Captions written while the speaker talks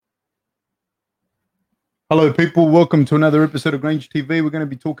Hello, people. Welcome to another episode of Grange TV. We're going to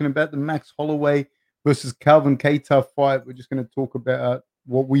be talking about the Max Holloway versus Calvin Kattar fight. We're just going to talk about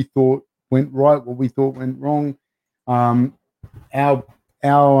what we thought went right, what we thought went wrong, um, our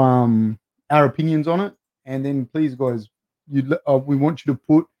our opinions on it, and then please, guys, we want you to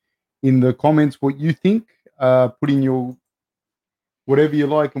put in the comments what you think. Put in your whatever you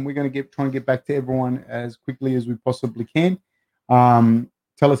like, and we're going to try and get back to everyone as quickly as we possibly can.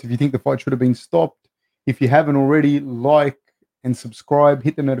 Tell us if you think the fight should have been stopped. If you haven't already, like and subscribe,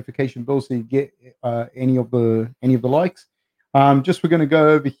 hit the notification bell so you get any of the likes. We're going to go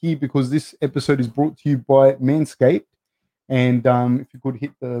over here because this episode is brought to you by Manscaped, and if you could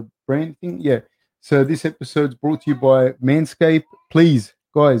hit the brand thing, yeah. So this episode's brought to you by Manscaped. Please,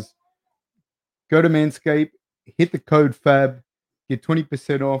 guys, go to Manscaped, hit the code FAB, get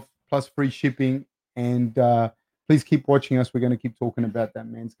 20% off plus free shipping, and please keep watching us. We're going to keep talking about that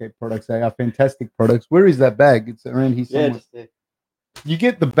Manscaped products. They are fantastic products. Where is that bag? It's around here somewhere. Yeah, just there. You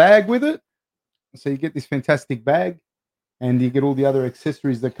get the bag with it. So you get this fantastic bag, and you get all the other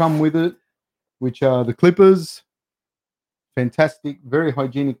accessories that come with it, which are the clippers. Fantastic, very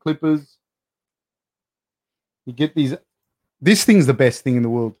hygienic clippers. You get these. This thing's the best thing in the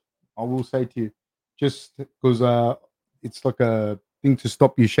world, I will say to you. Just because it's like a thing to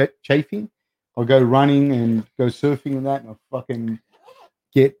stop you chafing. I'll go running and go surfing and that, and I fucking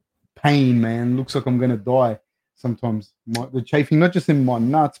get pain, man. Looks like I'm gonna die sometimes. The chafing, not just in my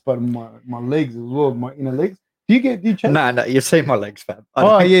nuts, but in my legs as well, my inner legs. Do you chafe? No, you see my legs, fam.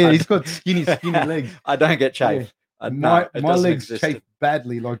 He's got skinny legs. I don't get chafed. Yeah. My legs chafe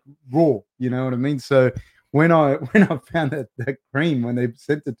badly, like raw. You know what I mean? So when I found that cream, when they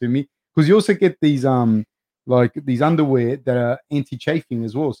sent it to me, because you also get these like these underwear that are anti-chafing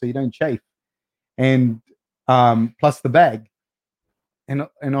as well, so you don't chafe. And plus the bag, and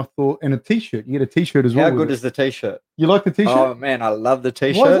I thought, and a t-shirt. You get a t-shirt as well. How good is the t-shirt? You like the t-shirt? Oh man, I love the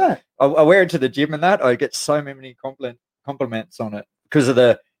t-shirt. Why is that? I wear it to the gym and that. I get so many compliments on it because of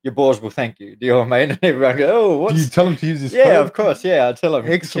your balls will thank you. Do you know what I mean? And everyone go, oh, what? Do you tell them to use this? Yeah, code? Of course. Yeah, I tell them.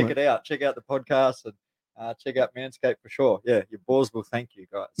 Excellent. Check it out. Check out the podcast and check out Manscaped for sure. Yeah, your balls will thank you,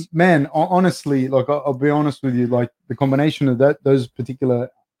 guys. Man, honestly, like I'll be honest with you, like the combination of those particular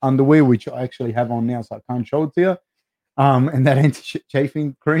underwear, which I actually have on now, so I can't show it to you, and that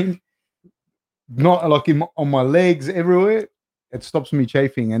anti-chafing cream, not like on my legs, everywhere, it stops me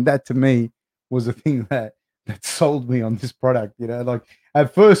chafing, and that to me was the thing that sold me on this product. You know, like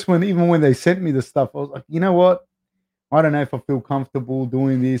at first, even when they sent me the stuff, I was like, you know what, I don't know if I feel comfortable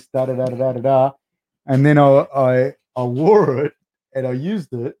doing this, da da da da da da, and then I wore it and I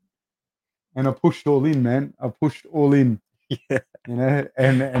used it, and I pushed all in, man. I pushed all in. Yeah. You know,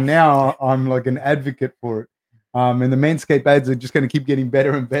 and now I'm like an advocate for it. And the Manscaped ads are just going to keep getting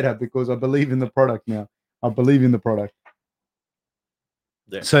better and better because I believe in the product now. I believe in the product.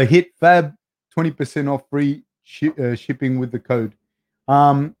 Yeah. So hit FAB, 20% off free shipping with the code.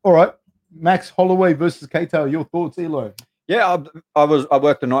 All right, Max Holloway versus Kattar. Your thoughts, Eli? Yeah, I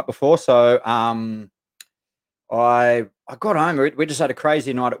worked the night before, so I got home. We just had a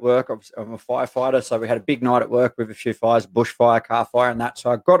crazy night at work. I'm a firefighter, so we had a big night at work with a few fires, bushfire, car fire, and that.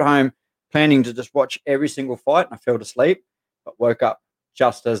 So I got home planning to just watch every single fight, and I fell asleep, but woke up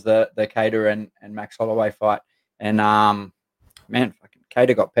just as the Kattar and Max Holloway fight. And man, fucking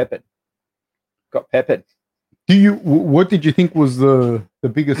Kattar got peppered. What did you think was the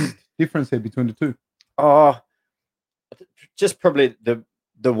biggest difference there between the two? Oh, just probably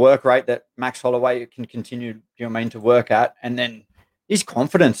the work rate that Max Holloway can continue, to work at, and then his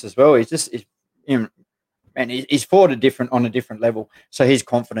confidence as well. He's fought on a different level. So his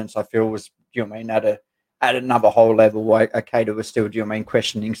confidence, I feel, was, at another whole level. Like Kattar was still,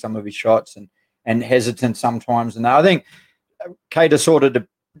 questioning some of his shots and hesitant sometimes. And I think Kattar sort of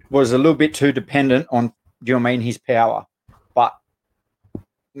was a little bit too dependent on, his power. But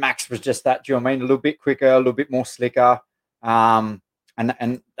Max was just that, a little bit quicker, a little bit more slicker. And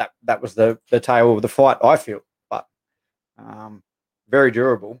that was the tale of the fight, I feel. But very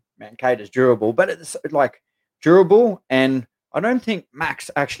durable, man. Kattar's durable, but it's like durable, and I don't think Max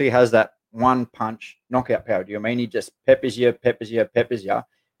actually has that one punch knockout power. Do you know what I mean? He just peppers you,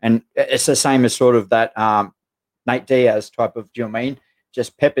 and it's the same as sort of that Nate Diaz type of. Do you know what I mean?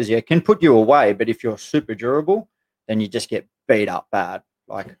 Just peppers you, can put you away, but if you're super durable, then you just get beat up bad,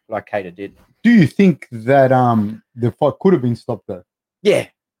 like Kattar did. Do you think that the fight could have been stopped though? Yeah,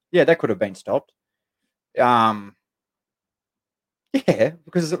 that could have been stopped. Yeah,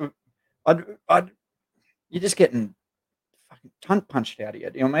 because you're just getting fucking ton punched out of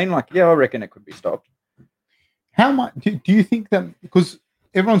you. You know what I mean? Like, yeah, I reckon it could be stopped. How much do you think that? Because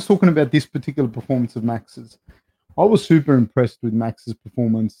everyone's talking about this particular performance of Max's. I was super impressed with Max's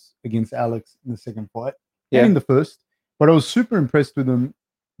performance against Alex in the second fight and in the first, but I was super impressed with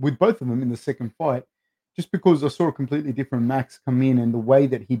both of them in the second fight, just because I saw a completely different Max come in and the way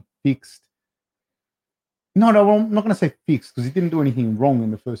that he fixed. No, I'm not going to say fixed because he didn't do anything wrong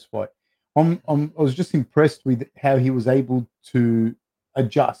in the first fight. I was just impressed with how he was able to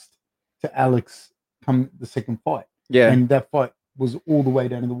adjust to Alex come the second fight. Yeah. And that fight was all the way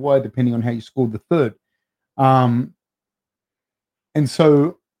down to the wire, depending on how you scored the third. And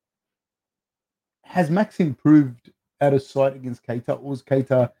so has Max improved out of sight against Kattar, or was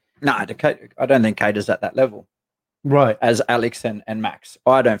Kattar? No, I don't think Kattar's at that level. Right. As Alex and Max.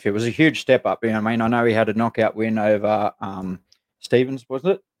 I don't feel it was a huge step up. You know what I mean? I know he had a knockout win over Stevens, was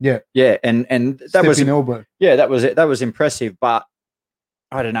it? Yeah. Yeah. And that was elbow. Yeah, that was it. That was impressive. But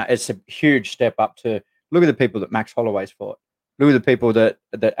I don't know. It's a huge step up to look at the people that Max Holloway's fought. Look at the people that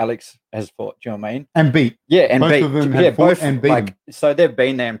Alex has fought. Do you know what I mean? And beat. Yeah, and both beat. Of them had fought and beat. Like, so they've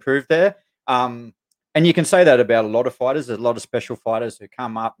been there and proved there. And you can say that about a lot of fighters. There's a lot of special fighters who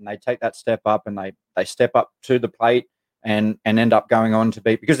come up and they take that step up and they step up to the plate and end up going on to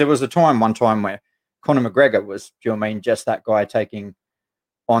beat. Because there was one time where Conor McGregor was, do you know what I mean, just that guy taking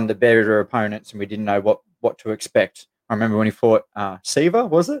on the better opponents and we didn't know what to expect. I remember when he fought Seaver,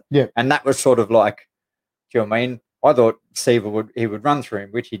 was it? Yeah. And that was sort of like, do you know what I mean? I thought Seaver would run through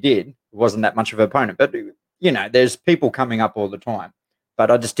him, which he did. It wasn't that much of an opponent. But, you know, there's people coming up all the time. But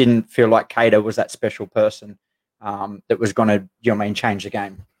I just didn't feel like Kattar was that special person that was going to, you know what I mean, change the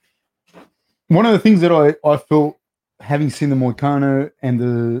game. One of the things that I felt, having seen the Moicano and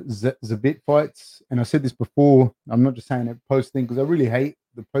the Zabit fights, and I said this before, I'm not just saying it post-thing, because I really hate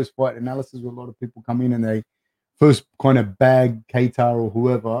the post-fight analysis where a lot of people come in and they first kind of bag Kattar or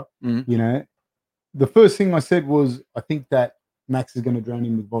whoever, you know. The first thing I said was, I think that Max is going to drown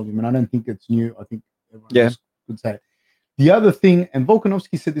him with volume, and I don't think it's new. I think everyone else could say it. The other thing, and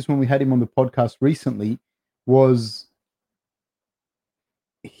Volkanovski said this when we had him on the podcast recently, was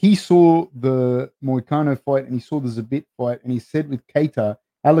he saw the Moicano fight and he saw the Zabit fight, and he said with Kattar,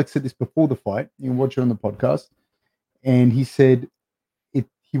 Alex said this before the fight, you can watch it on the podcast, and he said he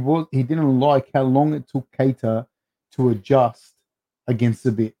didn't like how long it took Kattar to adjust against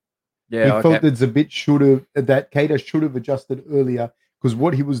Zabit. Yeah, he felt that Kattar should have adjusted earlier because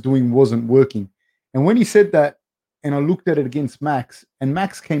what he was doing wasn't working. And when he said that, and I looked at it against Max, and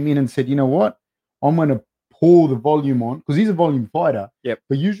Max came in and said, you know what? I'm going to pour the volume on, because he's a volume fighter. Yep.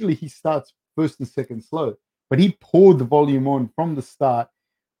 But usually he starts first and second slow. But he poured the volume on from the start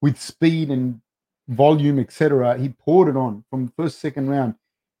with speed and volume, etc. He poured it on from the first, second round.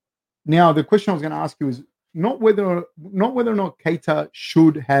 Now, the question I was going to ask you is not whether or not Kattar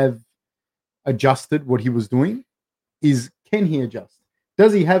should have adjusted what he was doing, is can he adjust?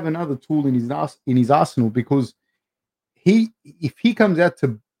 Does he have another tool in his arsenal? Because if he comes out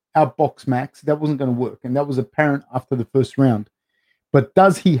to outbox Max, that wasn't going to work, and that was apparent after the first round. But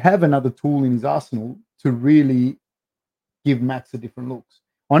does he have another tool in his arsenal to really give Max a different looks?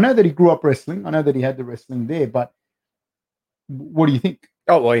 I know that he grew up wrestling. I know that he had the wrestling there, but what do you think?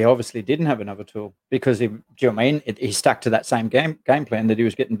 Oh, well, he obviously didn't have another tool because do you know what I mean? He stuck to that same game plan that he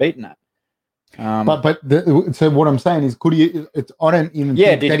was getting beaten at. So what I'm saying is, could he? I don't even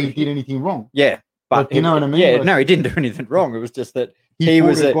think that he did anything wrong. Yeah, but like, you know what I mean? Yeah, no, he didn't do anything wrong. It was just that he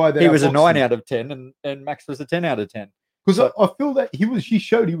was a 9 out of 10, and Max was a 10 out of 10. Because I feel that he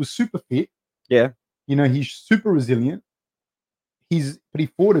showed he was super fit. Yeah, you know, he's super resilient. But he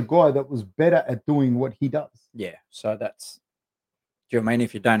fought a guy that was better at doing what he does. Yeah, so that's. Do you know what I mean?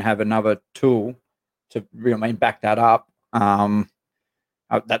 If you don't have another tool to, you know what I mean, back that up,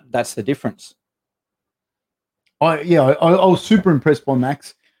 that's the difference. I was super impressed by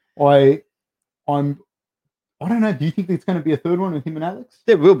Max. I don't know. Do you think there's going to be a third one with him and Alex?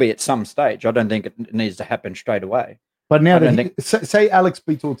 There will be at some stage. I don't think it needs to happen straight away. But now say Alex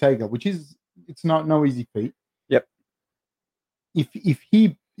beats Ortega, which is no easy feat. Yep. If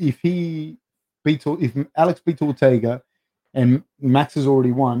Alex beats Ortega and Max has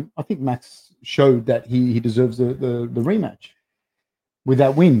already won, I think Max showed that he deserves the rematch with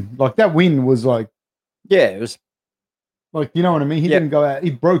that win. Like, that win was like, yeah, it was like, you know what I mean? He didn't go out. He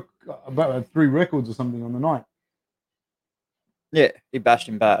broke about 3 records or something on the night. Yeah, he bashed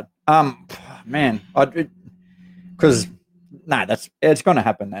him bad. Man, because it's going to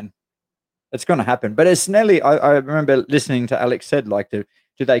happen then. It's going to happen. But it's nearly, I remember listening to Alex said, like, do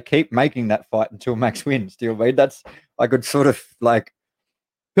they keep making that fight until Max wins? Do you know? That's, I could sort of like.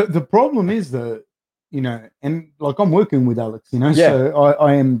 The problem is that, you know, and like, I'm working with Alex, you know, so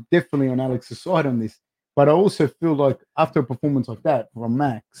I am definitely on Alex's side on this. But I also feel like after a performance like that from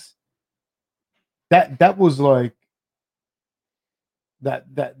Max, that was like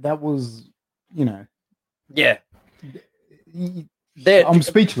that was, you know, Yeah, I'm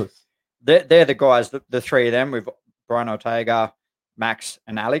speechless. they're the guys. The three of them with Brian Ortega, Max,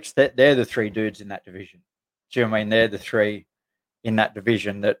 and Alex. They're the three dudes in that division. Do you know what I mean? They're the three in that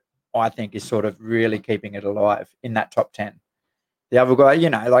division that I think is sort of really keeping it alive in that top 10. The other guy,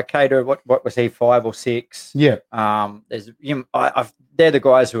 like Kattar, what was he, 5 or 6? Yeah. They're the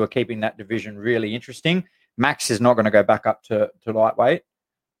guys who are keeping that division really interesting. Max is not going to go back up to lightweight,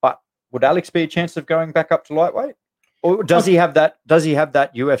 but would Alex be a chance of going back up to lightweight, or does he have that? Does he have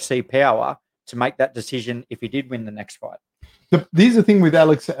that UFC power to make that decision if he did win the next fight? Here's the thing with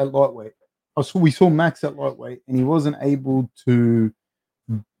Alex at lightweight. We saw Max at lightweight, and he wasn't able to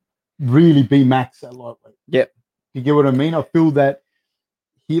really be Max at lightweight. Yeah. You get what I mean? I feel that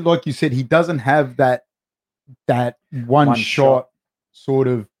he, like you said, he doesn't have that one shot sort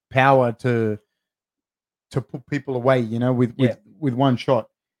of power to put people away, with one shot.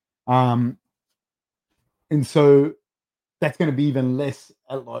 And so that's going to be even less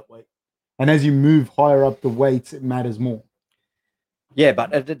at lightweight. And as you move higher up the weights, it matters more. Yeah,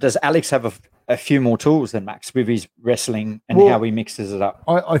 but does Alex have a few more tools than Max with his wrestling and how he mixes it up?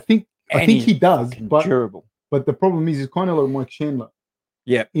 I think he does, but durable. But the problem is, it's kind of like Mike Chandler.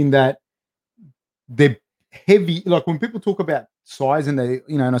 Yeah. In that they're heavy. Like when people talk about size, and they,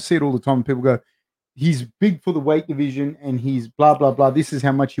 and I see it all the time. People go, "He's big for the weight division, and he's blah blah blah. This is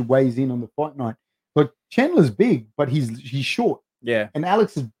how much he weighs in on the fight night." But Chandler's big, but he's short. Yeah. And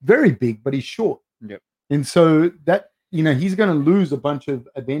Alex is very big, but he's short. Yep. And so that he's going to lose a bunch of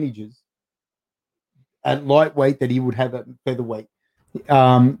advantages at lightweight that he would have at featherweight.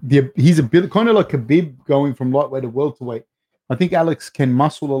 He's a bit kind of like Khabib going from lightweight to welterweight. I think Alex can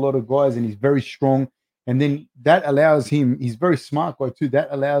muscle a lot of guys, and he's very strong. And then that allows him, he's very smart guy too. That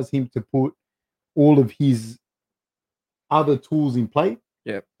allows him to put all of his other tools in play.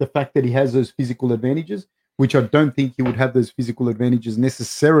 Yeah. The fact that he has those physical advantages, which I don't think he would have those physical advantages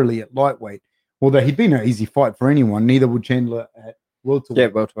necessarily at lightweight. Although he'd be no easy fight for anyone. Neither would Chandler at welterweight. Yeah,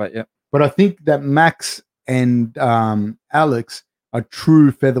 welterweight, yeah. But I think that Max and Alex are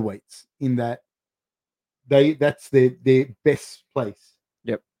true featherweights in that that's their best place.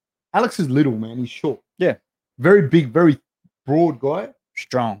 Yep. Alex is little, man. He's short. Yeah. Very big, very broad guy.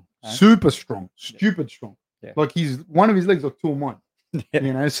 Strong. Super strong. Stupid strong. Yeah. Like one of his legs are 2 of mine.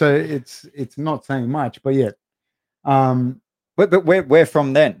 Yeah. So it's not saying much, but yeah. But where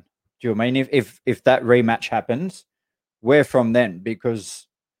from then? Do you mean if that rematch happens, where from then? Because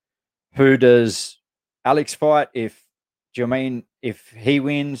who does Alex fight do you mean if he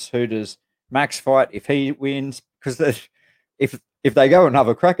wins, who does Max fight if he wins? Because if they go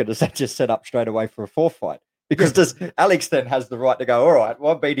another cracker, does that just set up straight away for a fourth fight? Because does Alex then has the right to go, all right,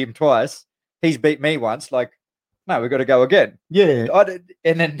 well, I beat him twice. He's beat me once. Like, no, we've got to go again. Yeah.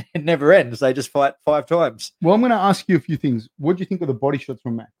 And then it never ends. They just fight 5 times. Well, I'm going to ask you a few things. What do you think of the body shots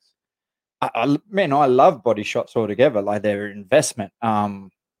from Max? I love body shots altogether. Like, they're an investment.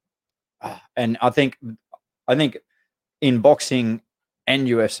 And I think in boxing and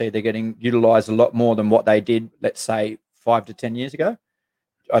UFC, they're getting utilized a lot more than what they did, let's say, 5 to 10 years ago.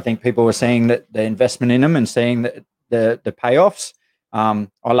 I think people were seeing that the investment in them and seeing the payoffs. I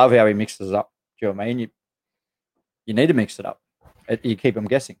love how he mixes it up. Do you know what I mean? You need to mix it up. You keep them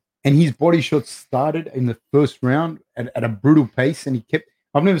guessing. And his body shots started in the first round at a brutal pace, and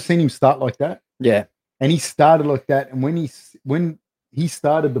I've never seen him start like that. Yeah. And he started like that, and when he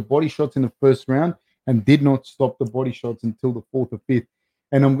started the body shots in the first round and did not stop the body shots until the 4th or 5th.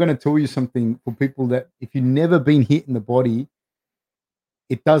 And I'm going to tell you something for people that if you've never been hit in the body,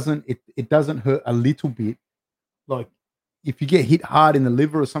 it doesn't hurt a little bit. Like if you get hit hard in the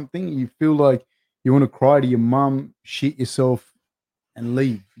liver or something, you feel like you want to cry to your mum, shit yourself, and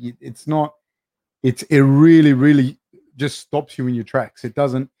leave. It really, really just stops you in your tracks.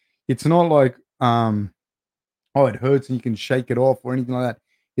 It's not like, it hurts and you can shake it off or anything like that.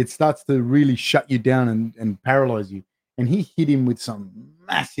 It starts to really shut you down and paralyze you. And he hit him with some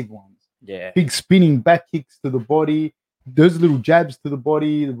massive ones. Yeah. Big spinning back kicks to the body, those little jabs to the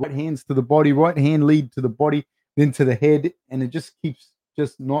body, the right hands to the body, right hand lead to the body, then to the head. And it just keeps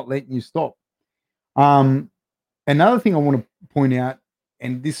just not letting you stop. Another thing I want to point out,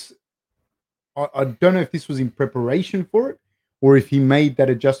 and this, I don't know if this was in preparation for it or if he made that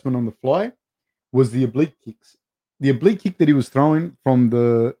adjustment on the fly, was the oblique kicks. The oblique kick that he was throwing from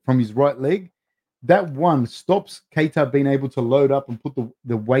his right leg, that one stops Kattar being able to load up and put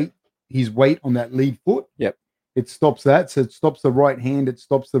his weight on that lead foot. Yep. It stops that. So it stops the right hand. It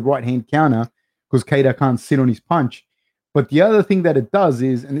stops the right hand counter, because Kattar can't sit on his punch. But the other thing that it does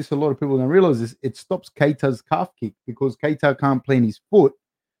is, and this a lot of people don't realize, is it stops Kattar's calf kick because Kattar can't plant his foot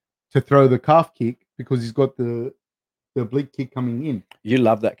to throw the calf kick because he's got the oblique kick coming in. You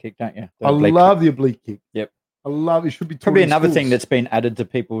love that kick, don't you? I love the oblique kick. Yep. I love it. Should be probably another thing that's been added to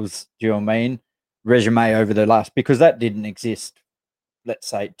people's, do you know what I mean, resume over the last, because that didn't exist, let's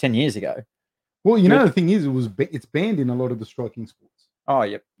say, 10 years ago. Well, you know, the thing is, it's banned in a lot of the striking sports. Oh,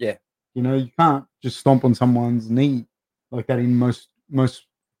 yep, yeah. You know, you can't just stomp on someone's knee like that in most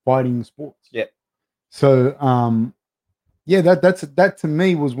fighting sports. Yeah. So, yeah, that to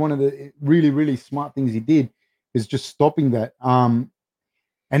me was one of the really, really smart things he did, is just stopping that.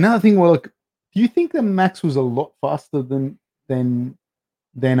 Another thing, well, like, do you think that Max was a lot faster than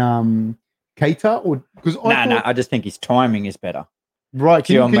Kattar, or because I just think his timing is better. Right?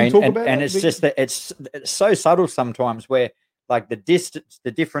 Can you talk about and that? It's just that it's so subtle sometimes, where like the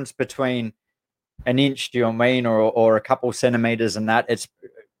difference between an inch, do you know what I mean, or a couple centimeters, and that it's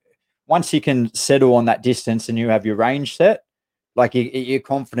once you can settle on that distance and you have your range set, like your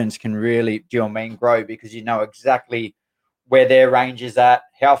confidence can really, do you know what I mean, grow, because you know exactly where their range is at,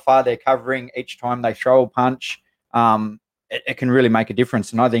 how far they're covering each time they throw a punch. It can really make a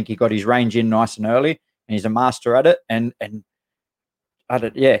difference. And I think he got his range in nice and early, and he's a master at it. And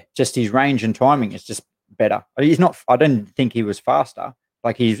just his range and timing is just better. He's not. I don't think he was faster.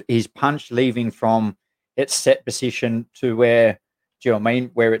 Like his punch leaving from its set position to where, do you know what I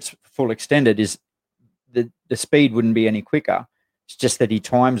mean, where it's full extended, is the speed wouldn't be any quicker. It's just that he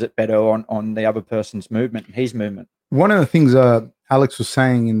times it better on the other person's movement and his movement. One of the things Alex was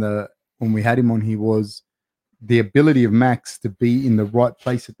saying when we had him on, he was the ability of Max to be in the right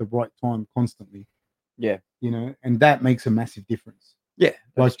place at the right time constantly. Yeah. You know, and that makes a massive difference. Yeah.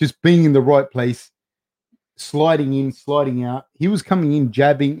 Like just being in the right place, sliding in, sliding out. He was coming in,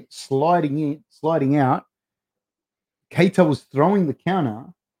 jabbing, sliding in, sliding out. Kattar was throwing the counter,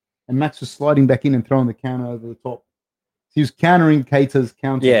 and Max was sliding back in and throwing the counter over the top. He was countering Kattar's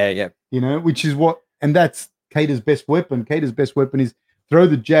counter. Yeah. You know, which is and that's Kattar's best weapon. Kattar's best weapon is throw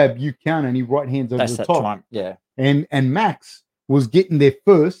the jab, you counter, and he right hands over the top. Time. Yeah. And Max was getting there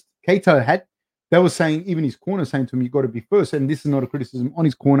first. Kattar they were saying, even his corner saying to him, you got to be first. And this is not a criticism on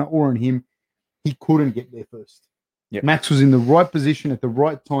his corner or on him. He couldn't get there first. Yep. Max was in the right position at the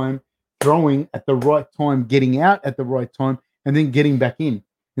right time, throwing at the right time, getting out at the right time, and then getting back in.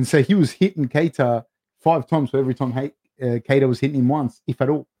 And so he was hitting Kattar 5 times for every time Kattar was hitting him once, if at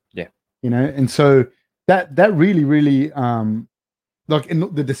all. Yeah. You know, and so that really, really, like in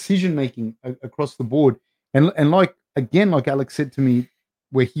the decision making across the board, and like again, like Alex said to me,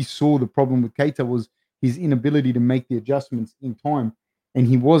 where he saw the problem with Kattar was his inability to make the adjustments in time, and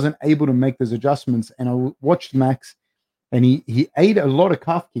he wasn't able to make those adjustments. And I watched Max, and he ate a lot of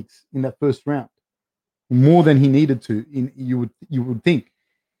calf kicks in that first round, more than he needed to. You would think,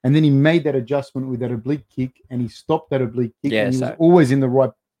 and then he made that adjustment with that oblique kick, and he stopped that oblique kick. Yeah, and he was always in the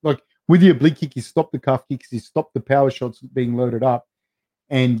right. Like with the oblique kick, he stopped the calf kicks, he stopped the power shots being loaded up,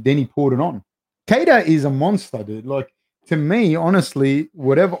 and then he poured it on. Kattar is a monster, dude. Like, to me, honestly,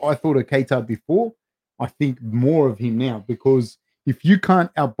 whatever I thought of Kattar before, I think more of him now, because if you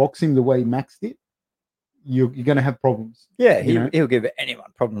can't outbox him the way Max did, you're going to have problems. Yeah, he'll give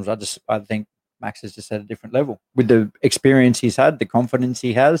anyone problems. I think Max is just at a different level with the experience he's had, the confidence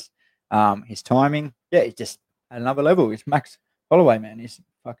he has, his timing. Yeah, he's just at another level. He's Max Holloway, man. He's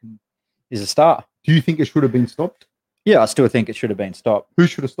a star. Do you think it should have been stopped? Yeah, I still think it should have been stopped. Who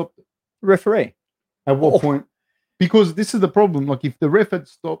should have stopped it? The referee. At what point? Because this is the problem. Like, if the ref had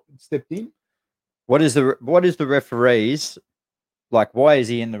stepped in, what is the referee's, like? Why is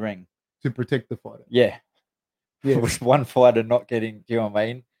he in the ring? To protect the fighter. Yeah. With one fighter not getting, do you know what I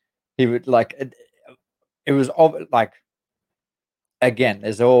mean? He would like it was like, again,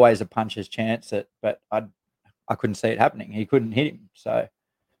 there's always a puncher's chance but I couldn't see it happening. He couldn't hit him. So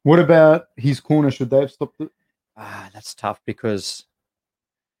what about his corner? Should they have stopped it? That's tough, because,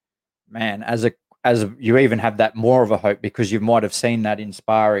 man, as you even have that more of a hope, because you might have seen that in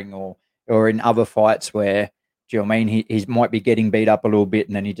sparring or in other fights where, do you know what I mean, he might be getting beat up a little bit,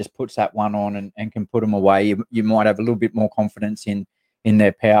 and then he just puts that one on and can put them away. You might have a little bit more confidence in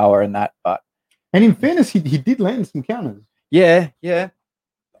their power and that. And in fairness, he did land some counters. Yeah.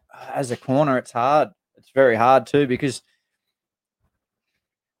 As a corner, it's hard. It's very hard too, because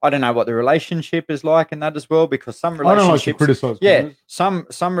I don't know what the relationship is like in that as well, because some relationships, I don't like to criticize.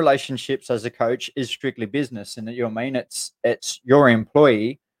 Some relationships as a coach is strictly business, and you know what I mean, it's your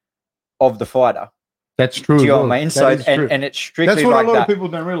employee of the fighter. That's true. Do you know well. what I mean? That So is true. and it's strictly That's what like a lot that. of people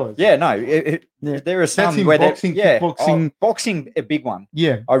don't realize. Yeah, no. There are some That's in where boxing, kickboxing. boxing a big one.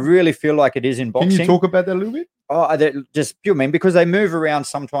 Yeah, I really feel like it is in boxing. Can you talk about that a little bit? Oh, just you mean because they move around.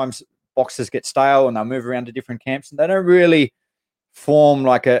 Sometimes boxers get stale and they'll move around to different camps and they don't really form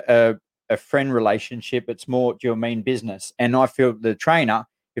like a friend relationship. It's more, do you know what I mean, business. And I feel the trainer,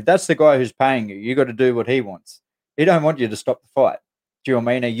 if that's the guy who's paying you, you got to do what he wants. He don't want you to stop the fight. Do you know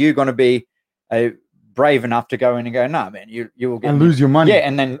what I mean? Are you going to be brave enough to go in and go, no, man, you will get and lose your money. Yeah,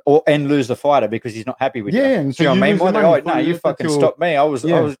 and then and lose the fighter because he's not happy with you. And so do you know what I mean? no, you fucking stopped me. I was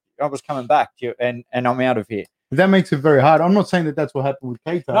coming back to you, and I'm out of here. That makes it very hard. I'm not saying that that's what happened with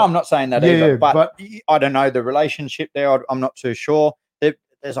Kattar. No, I'm not saying that either. But I don't know the relationship there. I'm not too sure.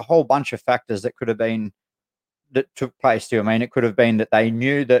 There's a whole bunch of factors that took place. Do you know what I mean? It could have been that they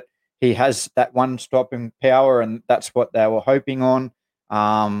knew that he has that one stopping power, and that's what they were hoping on.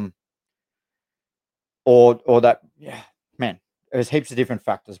 Or that, man, there's heaps of different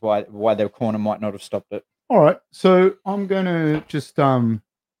factors why their corner might not have stopped it. All right, so I'm gonna just the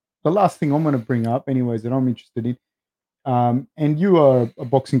last thing I'm gonna bring up, anyways, that I'm interested in. And you are a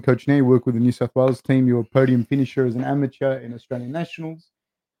boxing coach now. You work with the New South Wales team. You're a podium finisher as an amateur in Australian Nationals.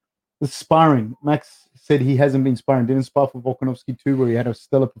 The sparring, Max said he hasn't been sparring. Didn't spar for Volkanovski too, where he had a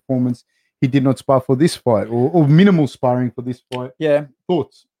stellar performance. He did not spar for this fight, or minimal sparring for this fight. Yeah,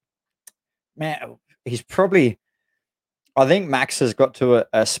 thoughts, man. He's probably. I think Max has got to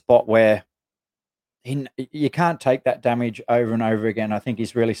a spot where you can't take that damage over and over again. I think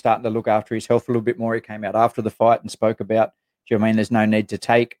he's really starting to look after his health a little bit more. He came out after the fight and spoke about, do you know what I mean, there's no need to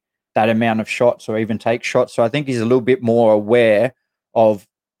take that amount of shots or even take shots. So I think he's a little bit more aware of,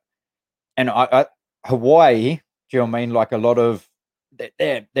 and Hawaii, do you know what I mean, like a lot of,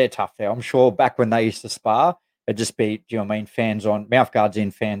 they're tough there. I'm sure back when they used to spar, it'd just be, do you know what I mean, fans on, mouth guards in,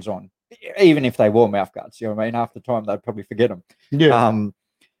 fans on. Even if they wore mouth guards, you know what I mean, half the time they'd probably forget them. Yeah.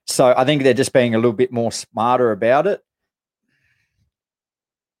 So I think they're just being a little bit more smarter about it.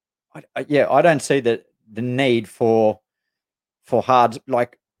 I don't see the need for hard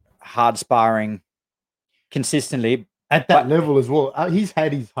sparring consistently at that level as well. He's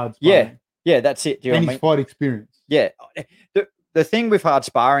had his hard sparring. Yeah, that's it. Do you know what I mean? Fight experience. Yeah. The thing with hard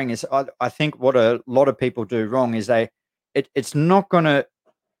sparring is I think what a lot of people do wrong is it's not going to,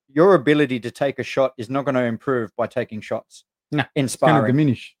 your ability to take a shot is not going to improve by taking shots. No, in sparring. It's going to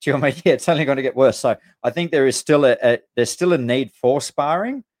diminish. Do you know what I mean? Yeah, it's only going to get worse. So I think there is still there's still a need for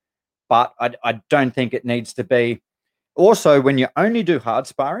sparring, but I don't think it needs to be. Also, when you only do hard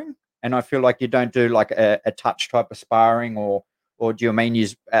sparring, and I feel like you don't do like a touch type of sparring or do you mean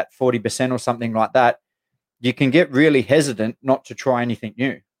use at 40% or something like that, you can get really hesitant not to try anything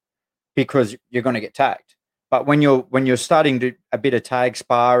new because you're going to get tagged. But when you're starting to a bit of tag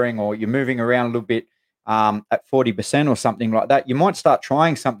sparring or you're moving around a little bit at 40% or something like that, you might start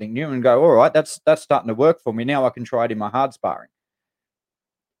trying something new and go, all right, that's starting to work for me. Now I can try it in my hard sparring.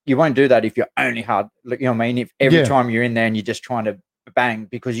 You won't do that if you're only hard. You know what I mean? If every time you're in there and you're just trying to bang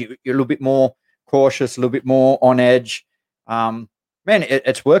because you're a little bit more cautious, a little bit more on edge. Man,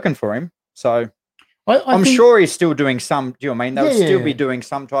 it's working for him. So I'm sure he's still doing some. Do you know what I mean? They'll still be doing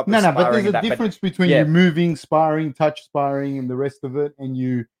some type of sparring. But there's a difference between you moving, sparring, touch sparring, and the rest of it, and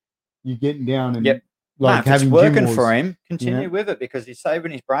you getting down and like if having it's working for him, continue with it because he's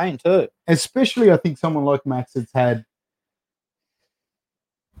saving his brain too. Especially, I think someone like Max that's had,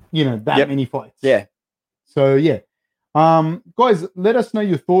 that many fights. Yeah. So guys, let us know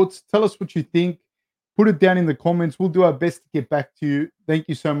your thoughts. Tell us what you think. Put it down in the comments. We'll do our best to get back to you. Thank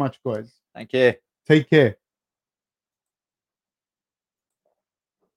you so much, guys. Thank you. Take care.